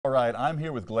All right, I'm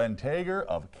here with Glenn Tager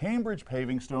of Cambridge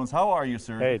Pavingstones. How are you,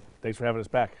 sir? Hey, thanks for having us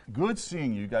back. Good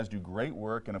seeing you. You guys do great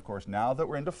work, and of course, now that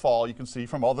we're into fall, you can see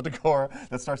from all the decor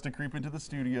that starts to creep into the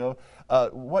studio.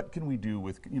 What can we do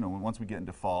with, once we get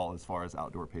into fall as far as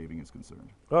outdoor paving is concerned?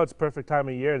 Well, it's a perfect time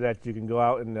of year that you can go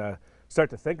out and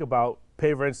start to think about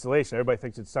paver installation. Everybody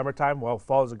thinks it's summertime. Well,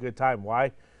 fall is a good time.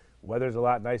 Why? Weather's a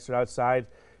lot nicer outside.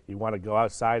 You want to go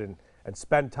outside and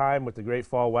spend time with the great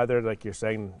fall weather, like you're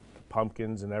saying,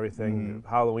 pumpkins and everything,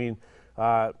 Halloween.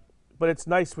 But it's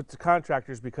nice with the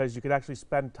contractors because you can actually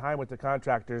spend time with the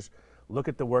contractors, look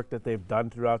at the work that they've done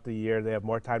throughout the year. They have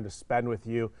more time to spend with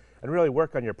you and really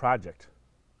work on your project.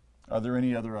 Are there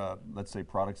any other, let's say,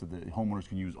 products that the homeowners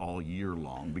can use all year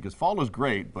long? Because fall is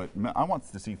great, but I want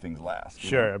to see things last.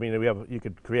 Sure. I mean, you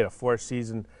could create a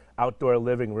 4-season outdoor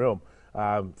living room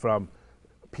from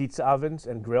pizza ovens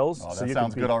and grills. Oh, that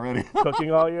sounds good already.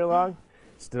 Cooking all year long.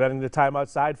 Spending the time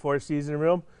outside, 4-season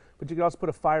room, but you can also put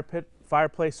a fire pit,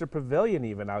 fireplace, or pavilion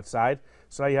even outside.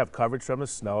 So now you have coverage from the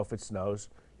snow. If it snows,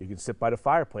 you can sit by the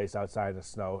fireplace outside in the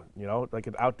snow, like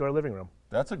an outdoor living room.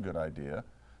 That's a good idea.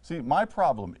 See, my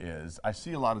problem is I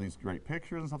see a lot of these great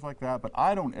pictures and stuff like that, but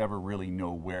I don't ever really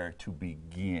know where to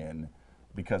begin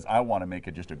because I want to make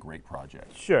it just a great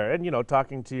project. Sure, and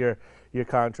talking to your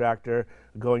contractor,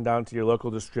 going down to your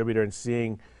local distributor and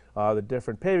seeing the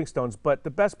different paving stones. But the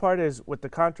best part is with the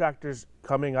contractors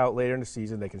coming out later in the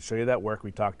season, they can show you that work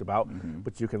we talked about,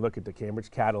 but you can look at the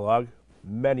Cambridge catalog,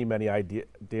 many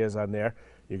ideas on there.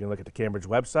 You can look at the Cambridge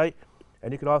website,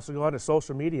 and you can also go on to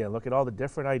social media and look at all the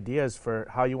different ideas for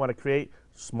how you want to create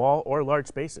small or large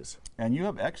spaces. And you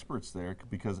have experts there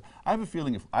because I have a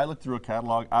feeling if I looked through a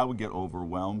catalog, I would get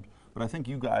overwhelmed, but I think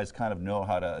you guys kind of know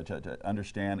how to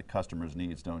understand customers'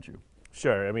 needs, don't you?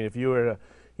 Sure. I mean, if you were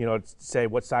to say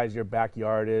what size your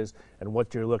backyard is and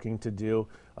what you're looking to do,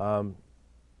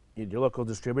 your local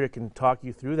distributor can talk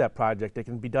you through that project. It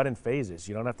can be done in phases.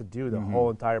 You don't have to do the whole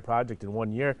entire project in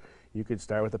 1 year. You could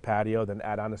start with a patio, then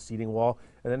add on a seating wall,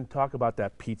 and then talk about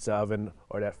that pizza oven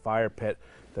or that fire pit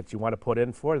that you want to put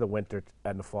in for the winter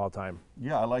and the fall time.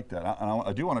 Yeah, I like that.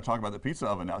 I do want to talk about the pizza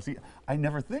oven now. See, I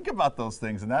never think about those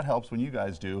things, and that helps when you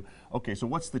guys do. Okay, so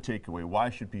what's the takeaway? Why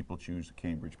should people choose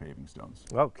Cambridge Pavingstones?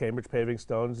 Well, Cambridge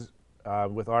Pavingstones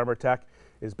with Armortec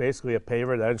is basically a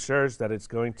paver that ensures that it's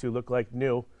going to look like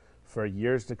new for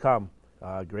years to come.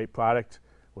 Great product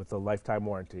with a lifetime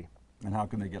warranty. And how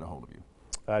can they get a hold of you?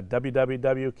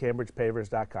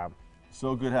 www.cambridgepavers.com.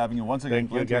 So good having you once again,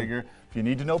 Glenn Tager. If you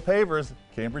need to know pavers,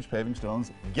 Cambridge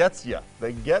Pavingstones gets you.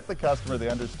 They get the customer, they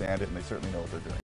understand it, and they certainly know what they're doing.